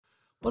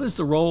What is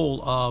the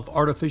role of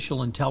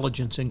artificial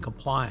intelligence in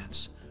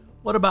compliance?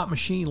 What about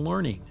machine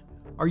learning?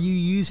 Are you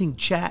using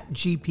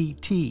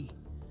ChatGPT?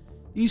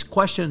 These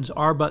questions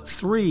are but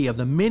three of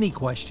the many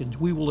questions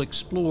we will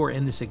explore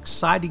in this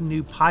exciting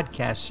new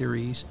podcast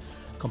series,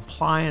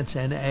 Compliance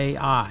and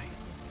AI.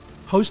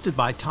 Hosted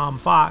by Tom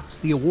Fox,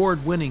 the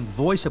award-winning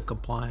voice of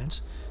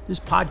compliance, this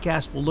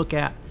podcast will look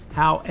at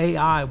how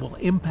AI will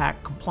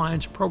impact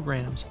compliance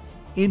programs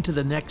into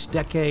the next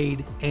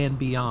decade and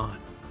beyond.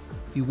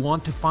 If you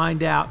want to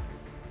find out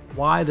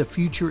why the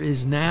future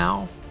is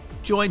now,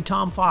 join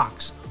Tom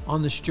Fox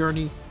on this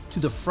journey to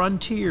the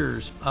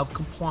frontiers of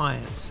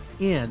compliance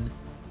in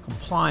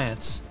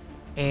Compliance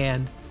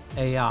and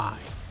AI.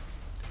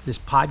 This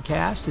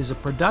podcast is a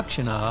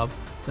production of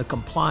the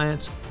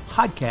Compliance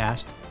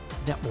Podcast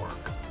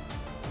Network.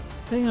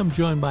 Today I'm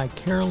joined by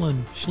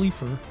Carolyn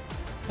Shleifer,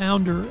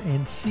 founder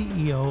and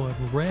CEO of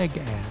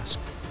RegAsk,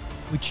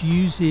 which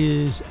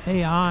uses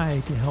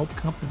AI to help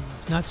companies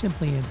not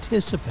simply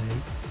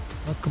anticipate,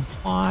 but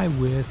comply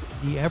with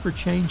the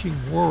ever-changing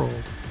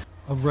world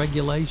of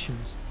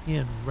regulations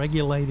in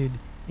regulated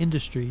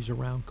industries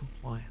around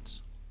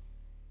compliance.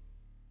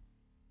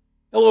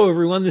 Hello,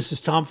 everyone. This is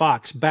Tom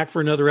Fox, back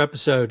for another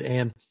episode.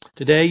 And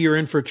today you're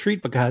in for a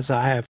treat because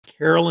I have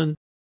Carolyn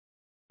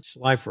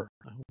Shleifer.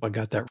 I hope I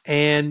got that.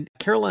 And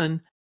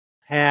Carolyn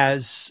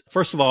has,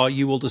 first of all,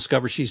 you will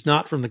discover she's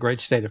not from the great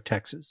state of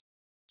Texas,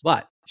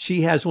 but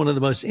she has one of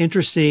the most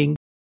interesting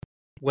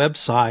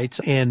websites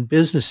and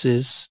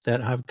businesses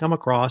that I've come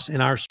across in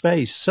our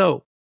space.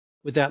 So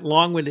with that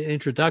long-winded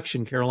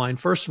introduction, Caroline,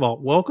 first of all,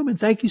 welcome and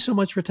thank you so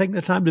much for taking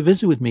the time to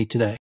visit with me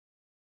today.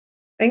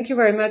 Thank you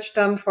very much,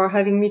 Tom, for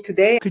having me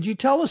today. Could you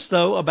tell us,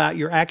 though, about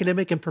your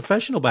academic and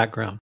professional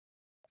background?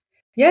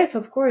 Yes,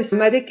 of course.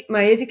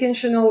 My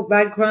educational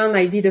background,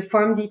 I did a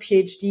PharmD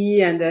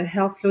PhD and a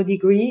health law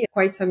degree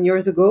quite some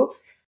years ago.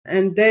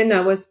 And then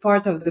I was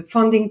part of the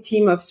founding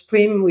team of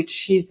Sprim,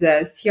 which is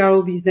a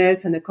CRO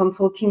business and a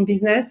consulting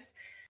business.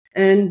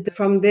 And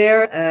from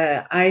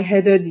there, I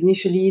headed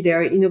initially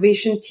their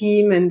innovation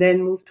team and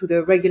then moved to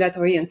the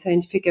regulatory and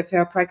scientific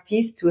affairs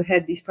practice to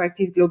head this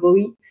practice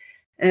globally.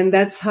 And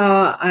that's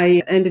how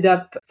I ended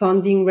up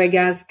founding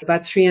RegAsk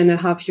about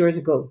 3.5 years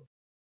ago.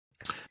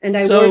 And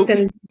I worked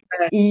in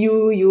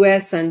EU,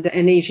 US, and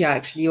Asia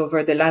actually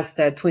over the last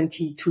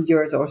 22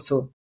 years or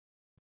so.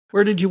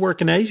 Where did you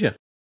work in Asia?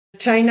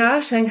 China,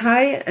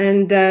 Shanghai,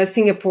 and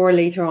Singapore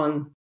later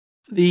on.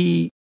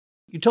 You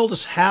told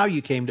us how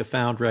you came to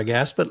found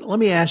RegAsk, but let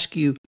me ask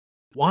you,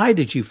 why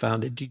did you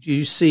found it? Did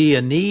you see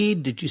a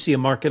need? Did you see a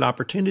market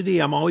opportunity?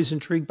 I'm always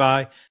intrigued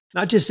by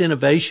not just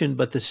innovation,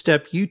 but the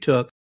step you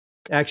took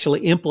to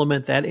actually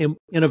implement that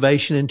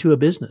innovation into a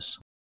business.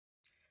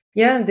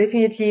 Yeah,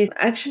 definitely.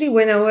 Actually,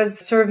 when I was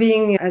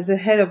serving as a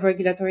head of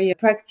regulatory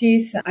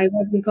practice, I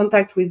was in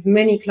contact with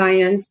many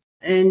clients,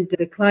 and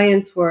the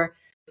clients were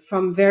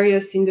from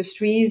various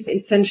industries,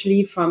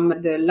 essentially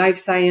from the life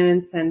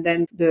science and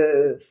then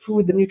the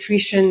food,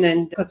 nutrition,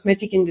 and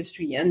cosmetic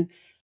industry. And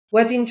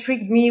what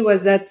intrigued me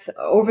was that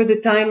over the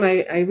time,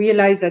 I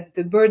realized that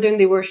the burden,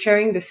 they were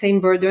sharing the same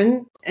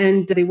burden,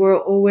 and they were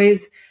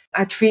always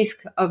at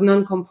risk of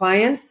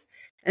non-compliance.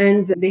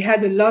 And they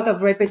had a lot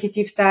of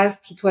repetitive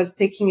tasks. It was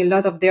taking a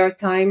lot of their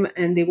time,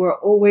 and they were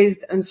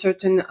always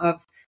uncertain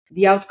of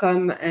the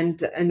outcome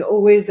and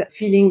always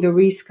feeling the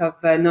risk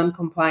of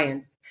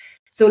non-compliance.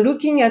 So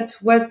looking at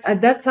what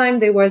at that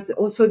time, there was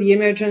also the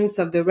emergence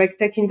of the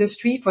RegTech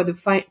industry for the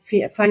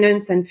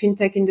finance and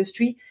fintech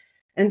industry.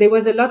 And there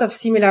was a lot of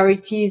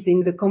similarities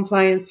in the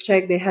compliance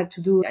check they had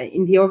to do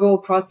in the overall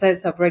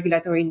process of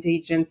regulatory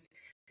intelligence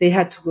they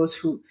had to go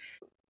through.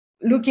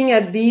 Looking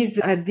at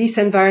this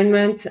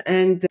environment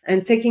and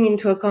taking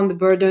into account the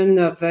burden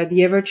of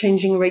the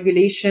ever-changing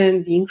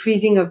regulations, the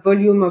increasing of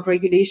volume of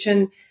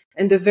regulation,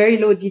 and the very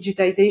low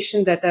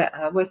digitization that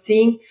I was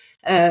seeing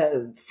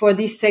for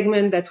this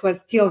segment that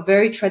was still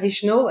very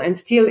traditional and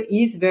still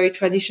is very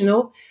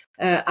traditional,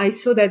 I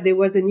saw that there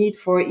was a need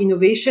for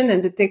innovation,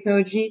 and the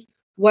technology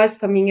was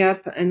coming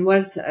up and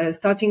was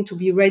starting to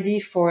be ready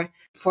for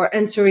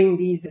answering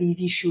these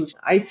issues.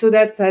 I saw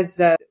that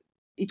as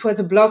it was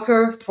a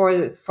blocker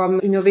from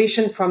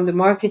innovation, from the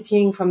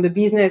marketing, from the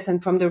business,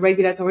 and from the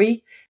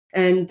regulatory,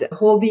 and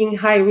holding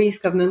high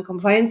risk of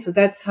non-compliance. So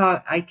that's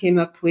how I came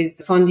up with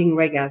founding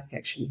RegAsk,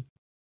 actually.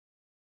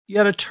 You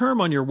had a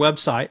term on your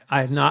website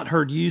I had not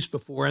heard used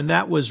before, and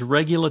that was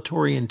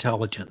regulatory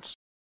intelligence.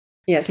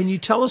 Yes. Can you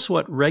tell us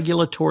what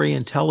regulatory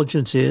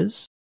intelligence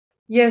is?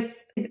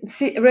 Yes.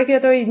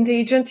 Regulatory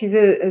intelligence is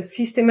a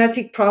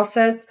systematic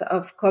process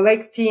of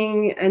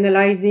collecting,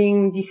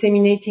 analyzing,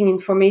 disseminating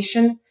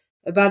information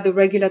about the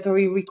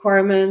regulatory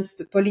requirements,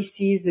 the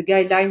policies, the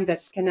guidelines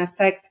that can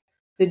affect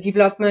the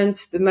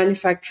development, the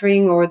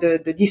manufacturing, or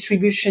the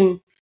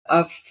distribution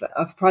of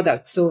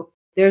products. So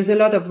there's a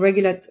lot of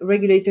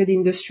regulated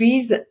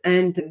industries,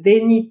 and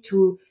they need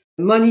to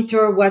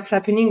monitor what's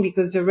happening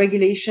because the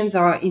regulations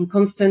are in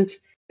constant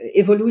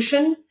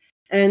evolution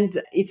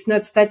and it's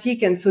not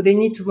static. And so they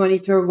need to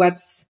monitor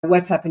what's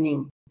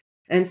happening.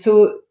 And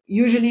so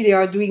usually they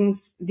are doing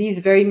these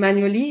very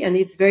manually, and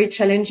it's very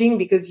challenging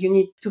because you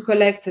need to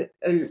collect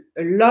a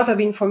lot of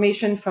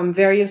information from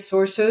various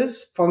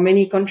sources for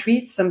many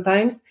countries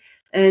sometimes.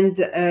 And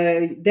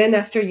then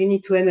after you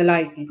need to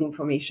analyze this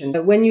information.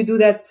 When you do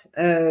that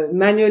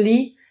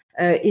manually,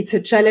 it's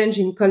a challenge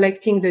in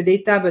collecting the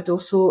data, but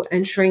also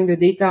ensuring the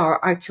data are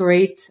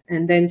accurate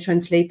and then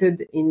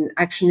translated in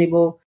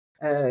actionable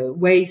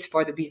ways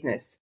for the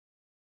business.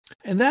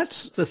 And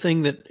that's the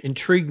thing that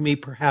intrigued me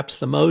perhaps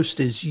the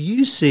most is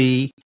you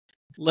see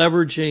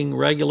leveraging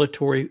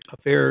regulatory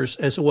affairs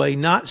as a way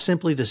not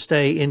simply to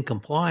stay in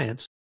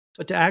compliance,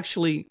 but to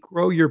actually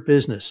grow your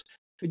business.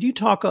 Could you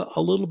talk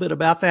a little bit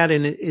about that?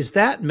 And is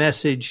that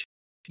message,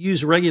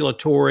 use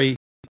regulatory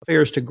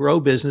affairs to grow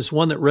business,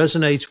 one that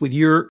resonates with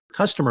your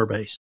customer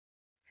base?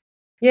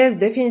 Yes,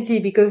 definitely,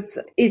 because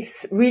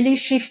it's really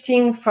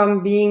shifting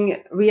from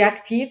being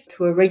reactive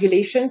to a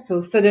regulation. So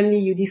suddenly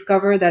you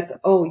discover that,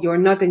 oh, you're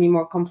not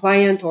anymore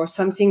compliant, or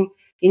something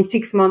in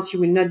 6 months you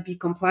will not be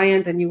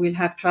compliant and you will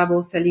have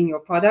trouble selling your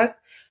product,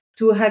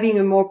 to having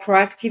a more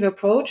proactive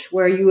approach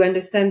where you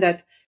understand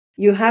that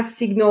you have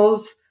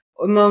signals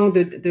among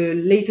the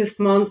latest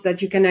months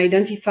that you can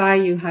identify.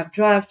 You have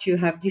drafts, you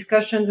have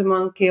discussions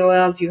among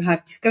KOLs, you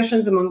have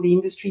discussions among the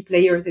industry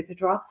players,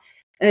 etc.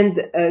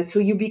 And so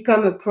you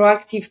become a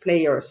proactive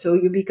player. So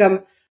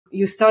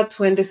you start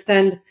to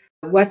understand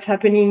what's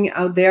happening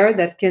out there,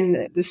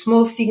 the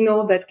small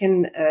signal that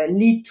can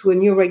lead to a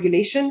new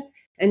regulation.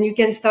 And you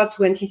can start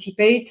to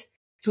anticipate,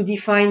 to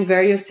define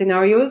various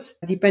scenarios,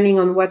 depending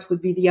on what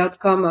would be the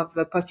outcome of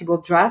a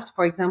possible draft,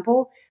 for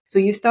example. So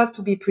you start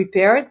to be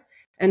prepared.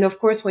 And of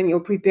course, when you're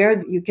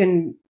prepared,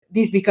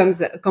 this becomes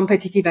a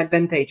competitive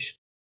advantage.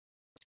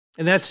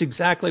 And that's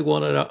exactly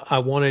what I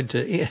wanted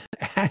to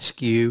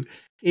ask you.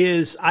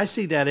 Is I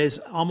see that as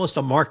almost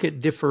a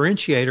market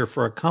differentiator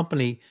for a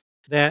company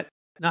that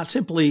not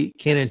simply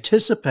can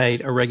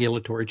anticipate a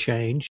regulatory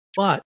change,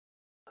 but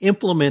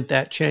implement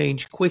that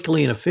change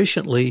quickly and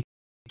efficiently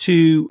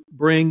to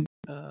bring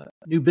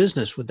new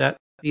business. Would that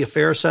be a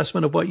fair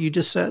assessment of what you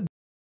just said?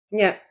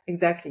 Yeah,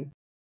 exactly.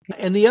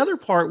 And the other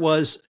part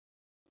was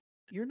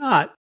you're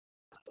not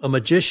a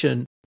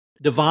magician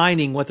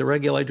divining what the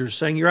regulators are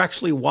saying. You're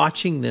actually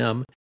watching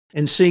them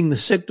and seeing the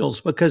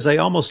signals because they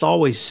almost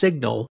always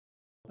signal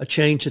a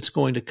change that's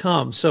going to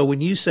come. So when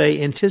you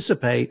say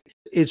anticipate,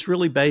 it's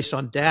really based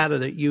on data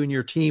that you and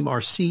your team are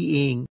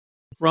seeing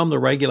from the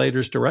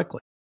regulators directly.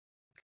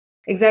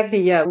 Exactly.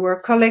 Yeah. We're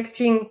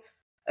collecting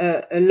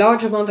a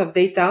large amount of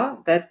data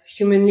that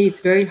humanly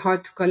it's very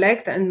hard to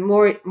collect. And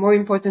more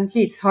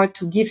importantly, it's hard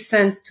to give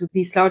sense to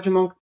this large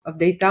amount of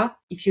data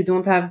if you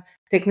don't have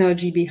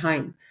technology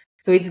behind.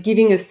 So it's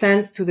giving a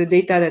sense to the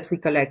data that we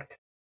collect.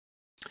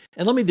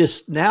 And let me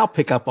just now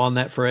pick up on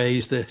that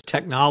phrase, the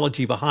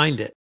technology behind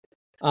it.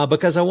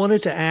 Because I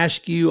wanted to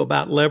ask you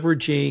about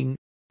leveraging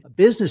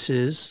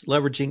businesses,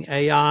 leveraging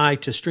AI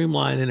to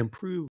streamline and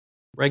improve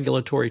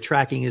regulatory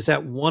tracking. Is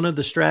that one of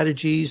the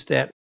strategies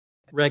that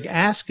Reg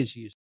Ask is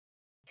using?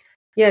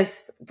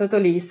 Yes,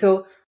 totally.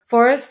 So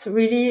for us,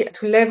 really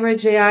to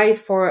leverage AI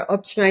for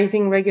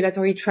optimizing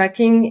regulatory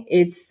tracking,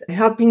 it's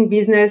helping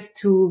business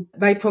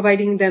by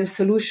providing them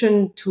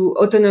solution to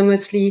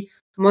autonomously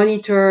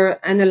monitor,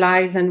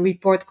 analyze, and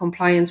report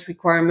compliance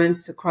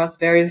requirements across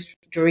various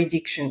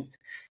jurisdictions.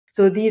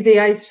 So these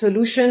AI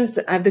solutions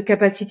have the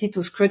capacity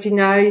to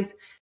scrutinize,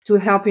 to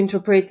help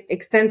interpret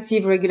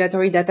extensive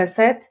regulatory data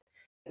set,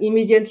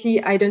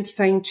 immediately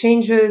identifying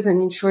changes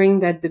and ensuring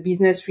that the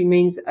business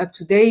remains up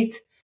to date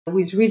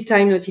with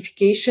real-time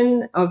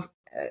notification of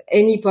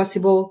any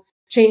possible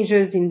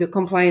changes in the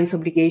compliance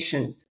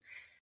obligations.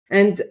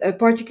 And a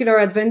particular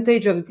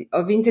advantage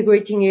of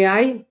integrating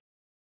AI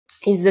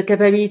is the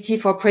capability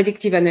for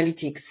predictive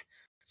analytics.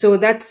 So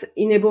that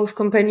enables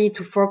company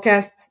to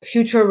forecast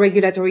future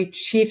regulatory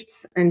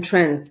shifts and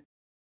trends.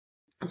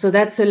 So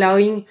that's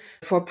allowing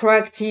for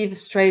proactive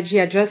strategy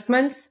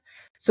adjustments.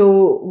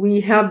 So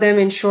we help them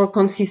ensure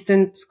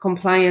consistent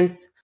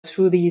compliance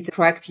through these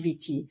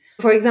proactivity.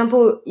 For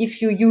example,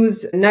 if you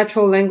use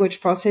natural language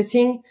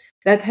processing,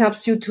 that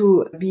helps you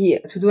to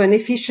do an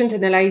efficient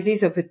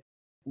analysis of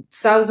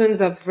thousands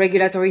of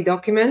regulatory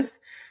documents,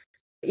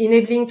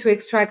 enabling to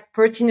extract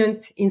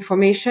pertinent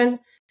information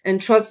and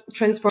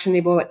transfer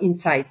actionable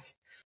insights.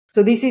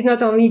 So this is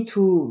not only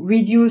to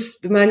reduce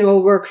the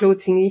manual workload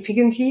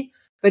significantly,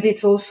 but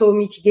it's also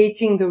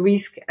mitigating the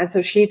risk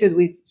associated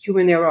with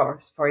human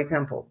errors, for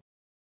example.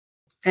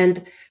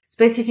 And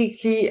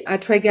specifically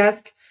at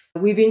Regask,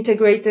 we've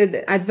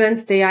integrated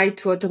advanced AI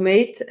to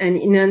automate and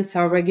enhance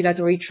our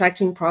regulatory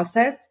tracking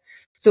process.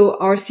 So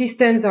our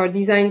systems are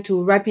designed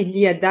to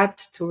rapidly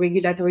adapt to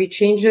regulatory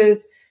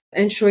changes,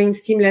 ensuring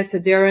seamless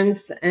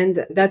adherence,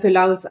 and that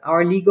allows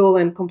our legal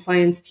and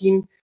compliance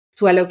team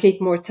to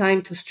allocate more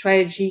time to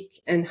strategic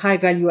and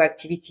high-value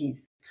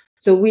activities.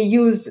 So we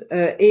use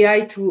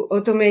AI to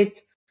automate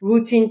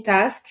routine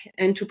tasks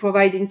and to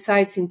provide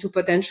insights into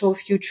potential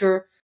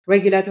future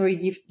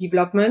regulatory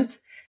development.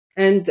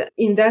 And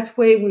in that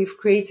way, we've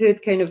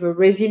created kind of a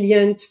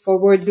resilient,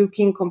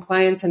 forward-looking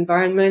compliance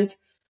environment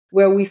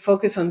where we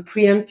focus on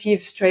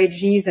preemptive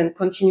strategies and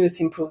continuous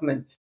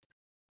improvement.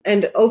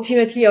 And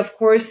ultimately, of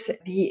course,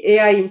 the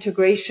AI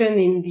integration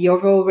in the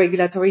overall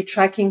regulatory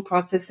tracking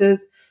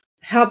processes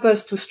help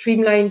us to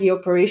streamline the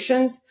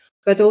operations,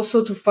 but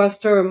also to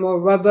foster a more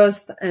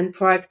robust and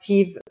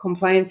proactive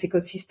compliance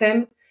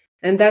ecosystem.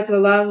 And that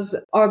allows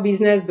our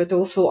business, but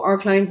also our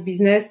clients'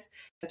 business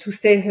to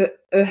stay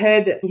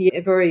ahead in the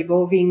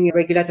ever-evolving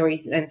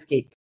regulatory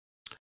landscape.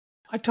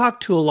 I talk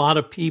to a lot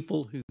of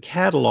people who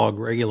catalog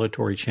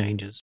regulatory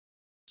changes,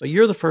 but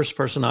you're the first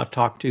person I've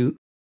talked to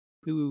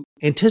who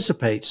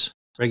anticipates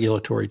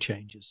regulatory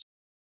changes.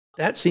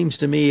 That seems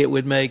to me it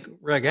would make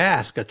Reg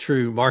Ask a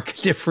true market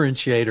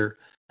differentiator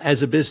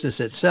as a business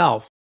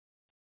itself.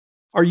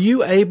 Are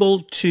you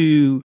able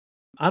to,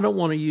 I don't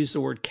want to use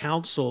the word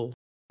counsel,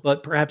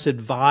 but perhaps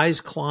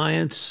advise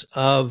clients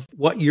of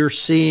what you're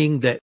seeing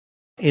that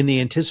in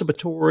the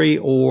anticipatory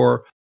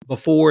or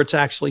before it's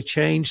actually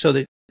changed so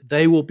that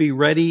they will be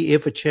ready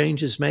if a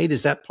change is made?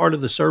 Is that part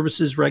of the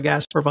services Reg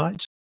Ask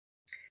provides?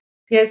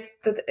 Yes,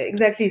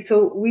 exactly.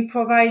 So we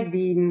provide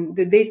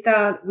the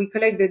data, we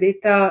collect the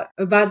data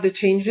about the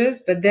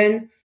changes, but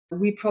then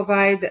we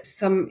provide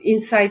some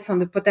insights on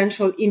the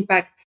potential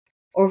impact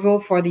overall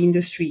for the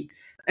industry.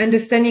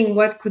 Understanding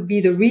what could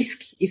be the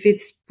risk if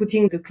it's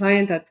putting the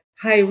client at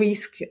high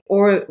risk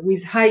or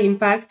with high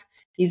impact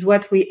is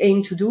what we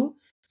aim to do.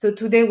 So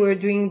today we're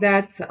doing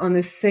that on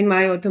a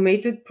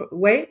semi-automated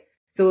way.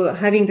 So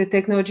having the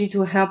technology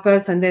to help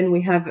us, and then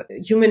we have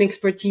human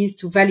expertise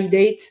to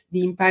validate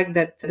the impact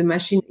that the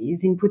machine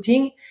is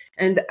inputting.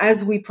 And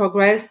as we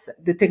progress,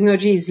 the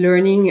technology is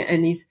learning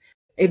and is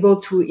able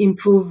to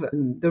improve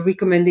the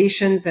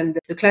recommendations and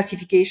the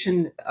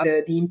classification of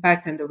the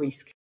impact and the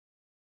risk.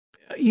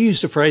 You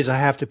used a phrase I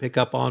have to pick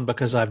up on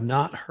because I've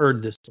not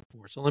heard this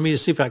before. So let me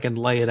just see if I can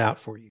lay it out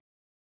for you.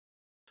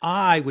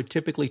 I would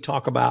typically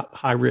talk about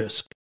high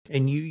risk,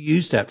 and you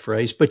used that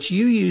phrase, but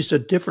you used a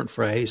different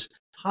phrase,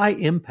 high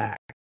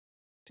impact.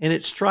 And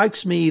it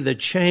strikes me the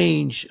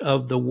change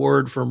of the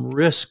word from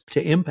risk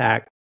to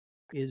impact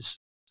is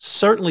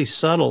certainly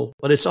subtle,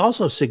 but it's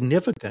also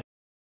significant.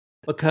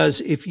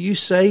 Because if you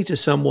say to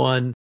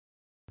someone,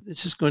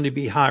 this is going to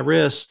be high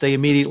risk, they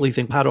immediately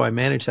think, how do I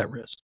manage that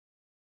risk?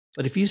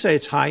 But if you say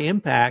it's high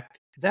impact,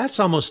 that's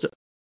almost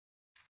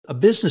a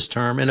business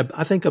term. And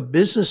I think a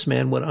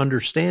businessman would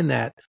understand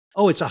that.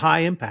 Oh, it's a high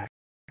impact.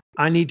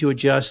 I need to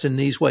adjust in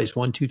these ways,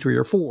 1, 2, 3,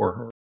 or 4,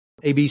 or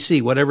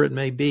ABC, whatever it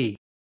may be.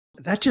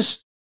 That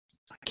just,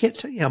 I can't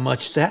tell you how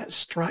much that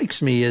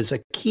strikes me as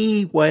a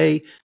key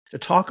way to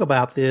talk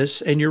about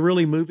this. And you're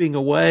really moving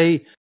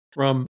away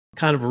from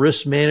kind of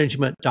risk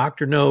management,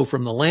 Dr. No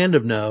from the land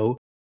of no,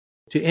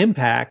 to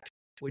impact,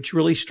 which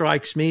really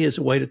strikes me as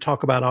a way to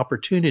talk about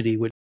opportunity.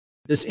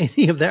 Does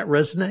any of that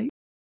resonate?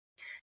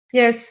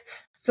 Yes.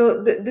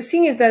 So the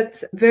thing is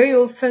that very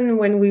often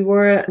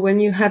when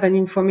you have an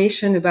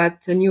information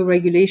about a new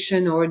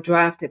regulation or a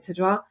draft,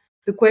 etc.,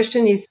 the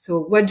question is,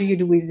 so what do you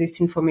do with this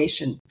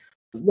information?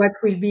 What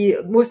will be,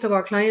 most of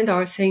our clients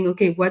are saying,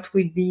 okay, what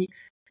will be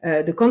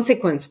the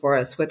consequence for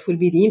us? What will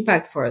be the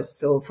impact for us?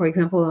 So for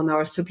example, on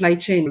our supply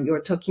chain,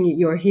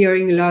 you're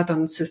hearing a lot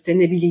on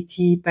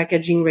sustainability,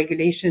 packaging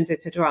regulations,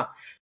 etc.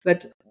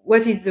 But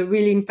what is the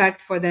real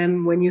impact for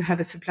them when you have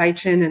a supply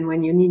chain and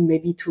when you need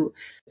maybe to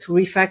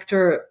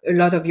refactor a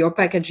lot of your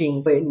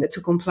packaging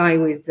to comply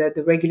with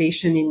the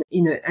regulation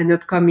in an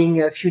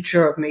upcoming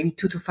future of maybe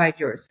 2 to 5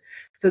 years.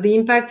 So the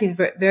impact is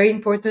very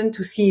important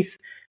to see if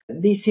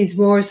this is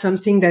more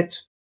something that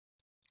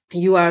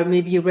you are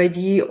maybe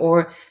ready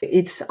or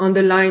it's on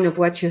the line of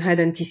what you had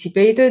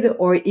anticipated,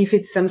 or if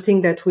it's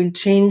something that will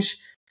change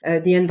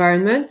the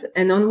environment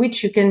and on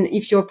which you can,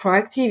 if you're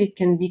proactive, it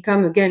can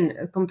become again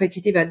a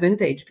competitive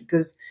advantage,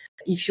 because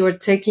if you're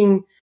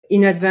taking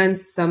in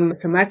advance some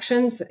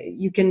actions,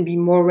 you can be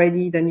more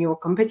ready than your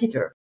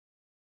competitor.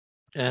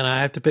 And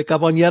I have to pick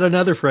up on yet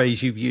another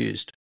phrase you've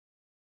used.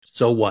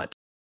 So what?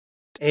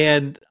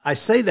 And I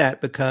say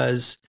that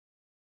because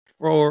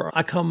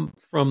I come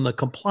from the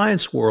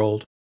compliance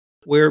world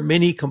where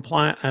many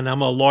and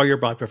I'm a lawyer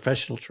by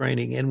professional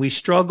training, and we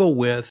struggle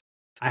with,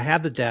 I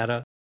have the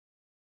data,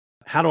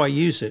 how do I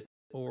use it?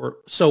 Or,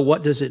 so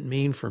what does it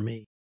mean for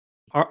me?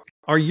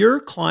 Are your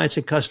clients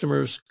and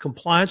customers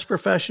compliance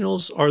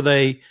professionals? Are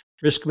they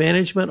risk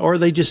management? Or are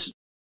they just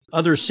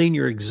other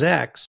senior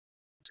execs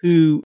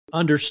who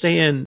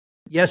understand,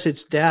 yes,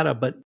 it's data,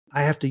 but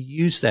I have to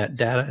use that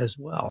data as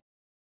well?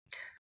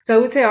 So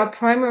I would say our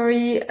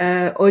primary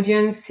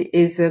audience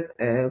is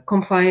a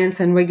compliance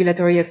and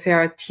regulatory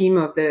affair team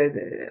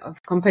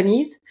of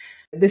companies.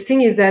 The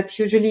thing is that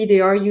usually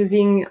they are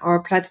using our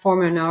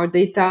platform and our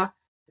data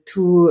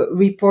to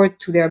report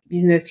to their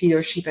business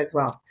leadership as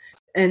well.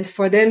 And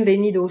for them, they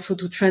need also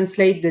to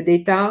translate the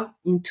data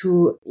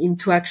into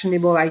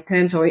actionable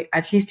items, or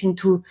at least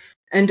into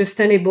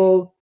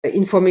understandable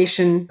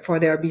information for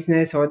their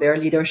business or their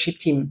leadership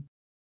team.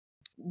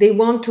 They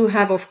want to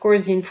have, of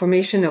course, the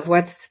information of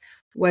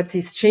what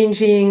is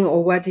changing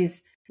or what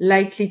is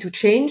likely to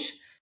change.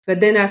 But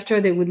then after,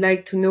 they would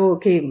like to know,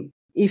 okay,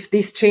 if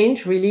this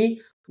change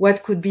really,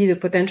 what could be the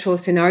potential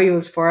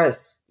scenarios for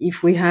us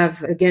if we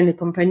have, again, a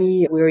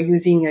company, we're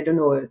using, I don't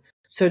know, a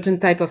certain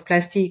type of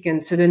plastic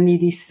and suddenly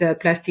this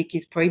plastic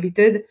is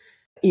prohibited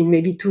in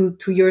maybe two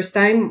years'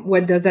 time.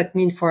 What does that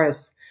mean for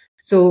us?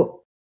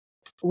 So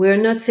we're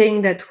not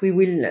saying that we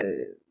will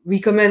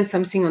recommend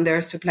something on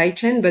their supply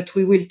chain, but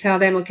we will tell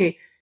them, okay,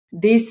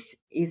 this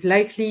is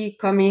likely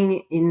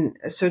coming in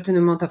a certain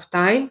amount of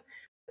time.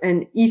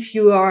 And if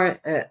you are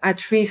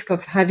at risk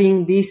of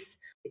having this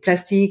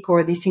plastic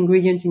or this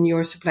ingredient in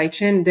your supply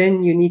chain,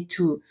 then you need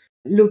to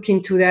look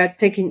into that,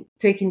 take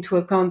into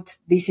account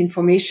this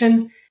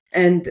information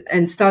and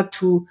start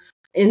to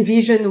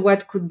envision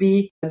what could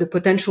be the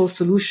potential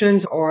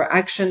solutions or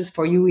actions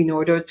for you in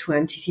order to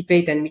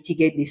anticipate and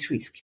mitigate this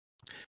risk.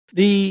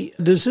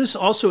 Does this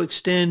also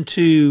extend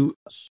to,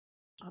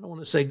 I don't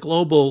want to say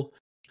global,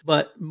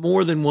 but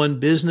more than one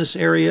business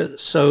area?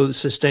 So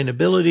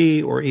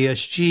sustainability or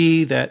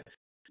ESG, that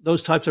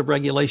those types of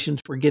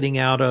regulations we're getting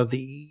out of the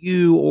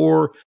EU,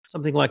 or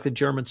something like the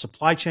German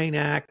Supply Chain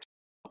Act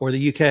or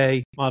the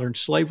UK Modern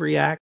Slavery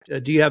Act.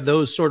 Do you have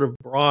those sort of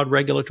broad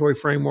regulatory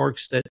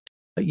frameworks that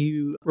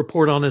you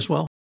report on as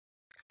well?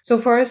 So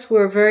for us,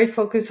 we're very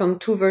focused on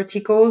two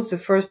verticals. The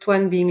first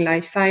one being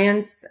life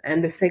science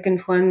and the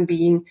second one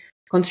being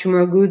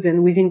consumer goods.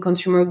 And within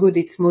consumer goods,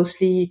 it's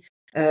mostly,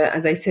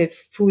 as I said,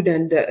 food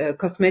and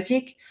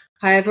cosmetic.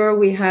 However,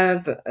 we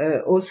have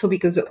also,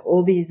 because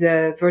all these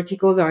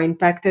verticals are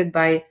impacted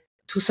by,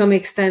 to some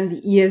extent,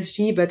 the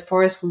ESG, but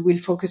for us, we will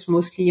focus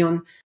mostly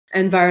on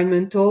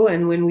environmental.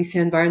 And when we say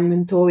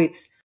environmental,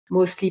 it's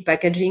mostly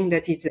packaging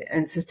that is,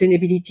 and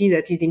sustainability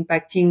that is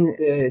impacting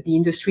the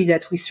industry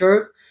that we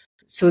serve.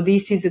 So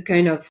this is a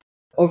kind of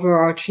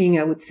overarching,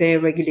 I would say,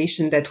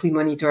 regulation that we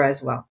monitor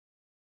as well.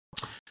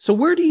 So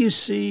where do you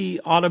see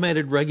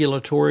automated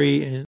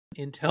regulatory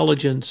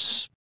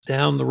intelligence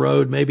down the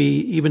road, maybe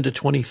even to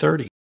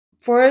 2030?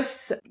 For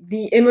us,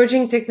 the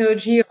emerging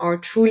technology are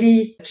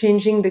truly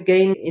changing the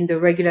game in the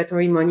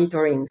regulatory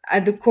monitoring.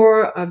 At the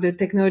core of the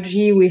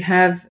technology, we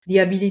have the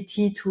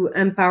ability to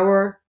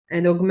empower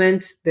and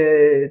augment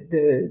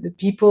the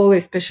people,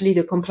 especially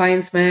the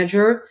compliance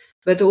manager,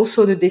 but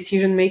also the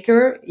decision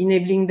maker,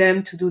 enabling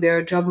them to do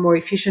their job more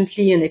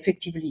efficiently and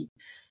effectively.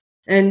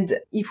 And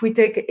if we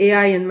take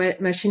AI and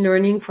machine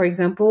learning, for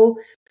example,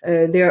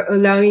 they're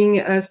allowing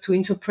us to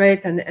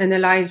interpret and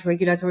analyze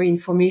regulatory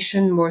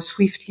information more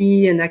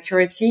swiftly and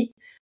accurately.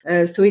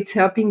 So it's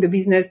helping the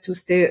business to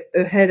stay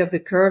ahead of the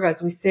curve,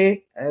 as we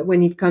say,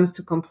 when it comes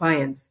to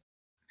compliance.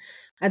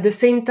 At the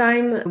same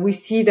time, we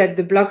see that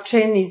the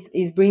blockchain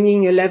is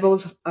bringing a level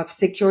of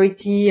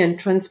security and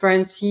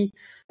transparency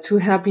to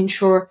help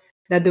ensure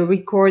that the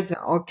records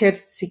are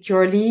kept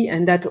securely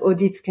and that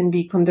audits can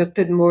be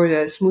conducted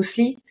more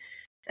smoothly.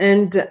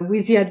 And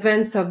with the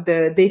advance of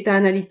the data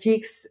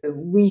analytics,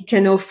 we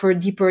can offer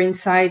deeper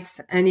insights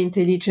and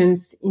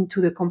intelligence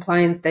into the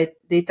compliance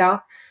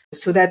data.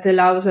 So that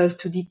allows us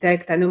to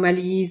detect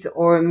anomalies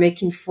or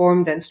make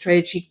informed and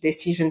strategic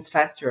decisions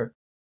faster.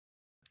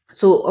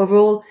 So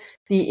overall,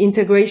 the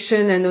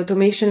integration and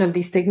automation of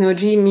this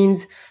technology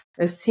means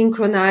a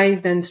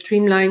synchronized and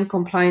streamlined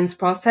compliance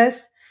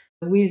process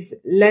with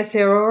less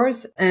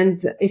errors and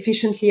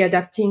efficiently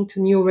adapting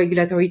to new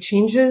regulatory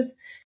changes.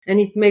 And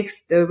it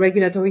makes the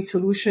regulatory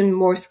solution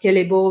more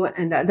scalable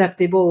and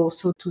adaptable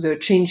also to the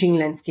changing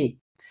landscape.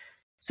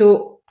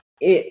 So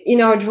in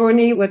our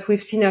journey, what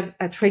we've seen at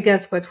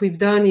Regas, what we've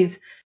done is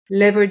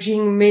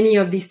leveraging many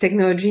of these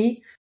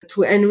technology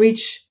to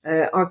enrich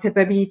our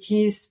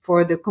capabilities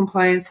for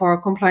our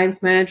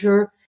compliance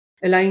manager,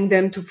 allowing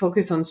them to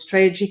focus on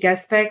strategic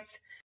aspects.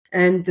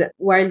 And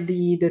while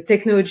the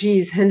technology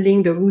is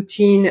handling the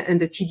routine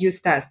and the tedious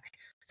task.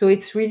 So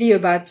it's really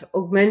about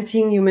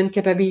augmenting human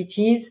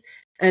capabilities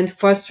and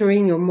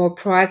fostering a more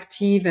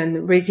proactive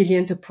and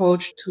resilient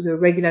approach to the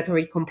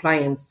regulatory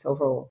compliance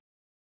overall.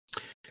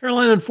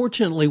 Caroline,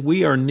 unfortunately,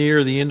 we are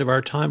near the end of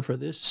our time for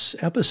this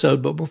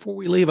episode. But before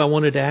we leave, I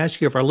wanted to ask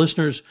you, if our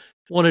listeners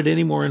wanted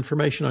any more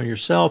information on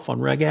yourself, on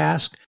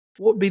RegAsk,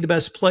 what would be the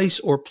best place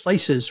or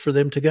places for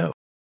them to go?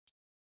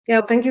 Yeah,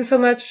 thank you so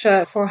much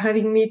for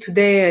having me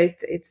today.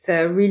 It's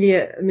a really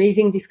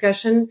amazing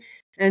discussion.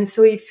 And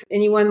so if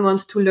anyone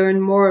wants to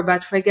learn more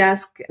about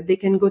RegAsk, they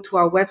can go to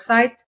our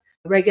website,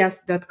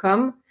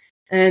 regask.com.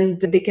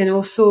 And they can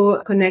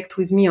also connect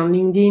with me on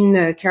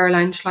LinkedIn,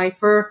 Caroline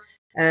Shleifer.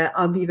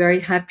 I'll be very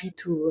happy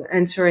to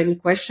answer any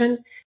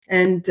question.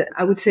 And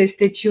I would say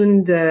stay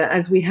tuned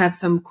as we have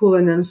some cool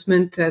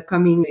announcement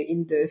coming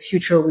in the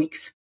future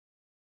weeks.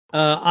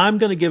 I'm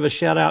going to give a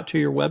shout out to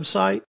your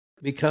website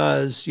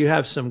because you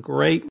have some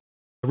great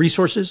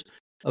resources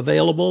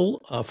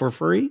available for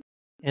free.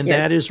 And Yes.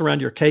 that is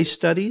around your case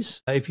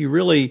studies. If you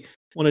really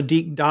want to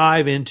deep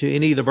dive into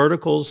any of the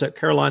verticals that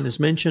Caroline has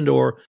mentioned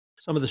or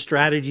some of the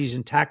strategies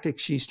and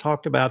tactics she's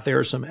talked about, there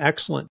are some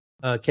excellent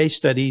case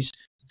studies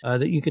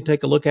that you can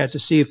take a look at to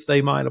see if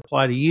they might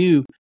apply to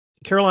you.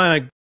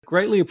 Caroline, I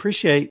greatly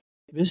appreciate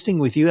visiting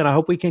with you, and I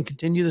hope we can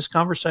continue this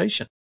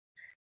conversation.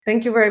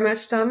 Thank you very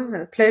much, Tom.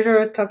 A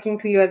pleasure talking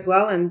to you as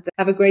well, and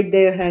have a great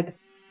day ahead.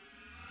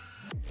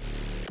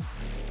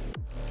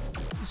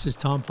 This is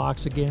Tom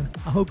Fox again.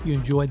 I hope you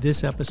enjoyed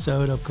this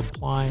episode of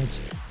Compliance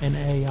and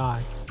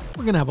AI.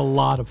 We're going to have a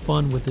lot of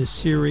fun with this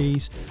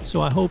series, so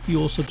I hope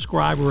you'll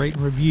subscribe, rate,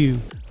 and review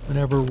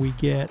whenever we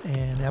get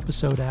an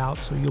episode out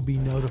so you'll be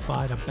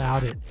notified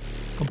about it.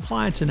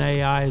 Compliance and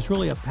AI is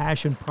really a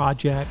passion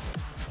project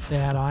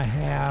that I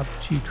have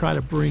to try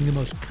to bring the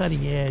most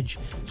cutting-edge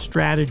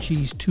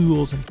strategies,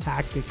 tools, and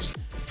tactics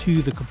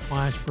to the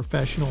compliance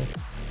professional.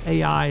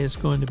 AI is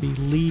going to be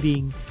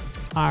leading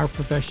our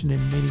profession in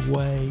many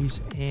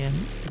ways, and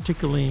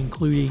particularly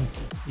including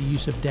the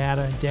use of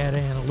data and data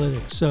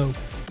analytics. So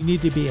you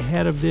need to be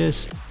ahead of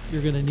this.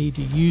 You're going to need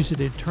to use it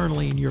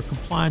internally in your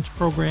compliance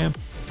program.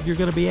 You're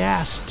going to be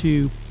asked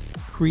to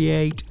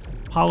create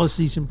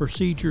policies and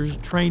procedures,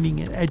 training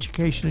and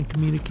education and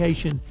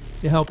communication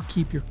to help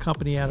keep your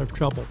company out of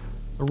trouble.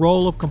 The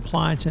role of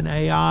compliance and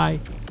AI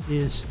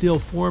is still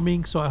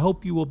forming, so I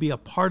hope you will be a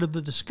part of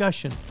the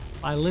discussion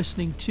by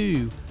listening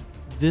to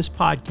this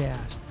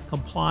podcast,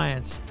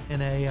 Compliance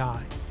and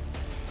AI.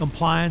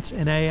 Compliance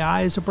and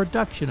AI is a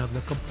production of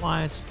the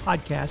Compliance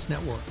Podcast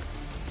Network.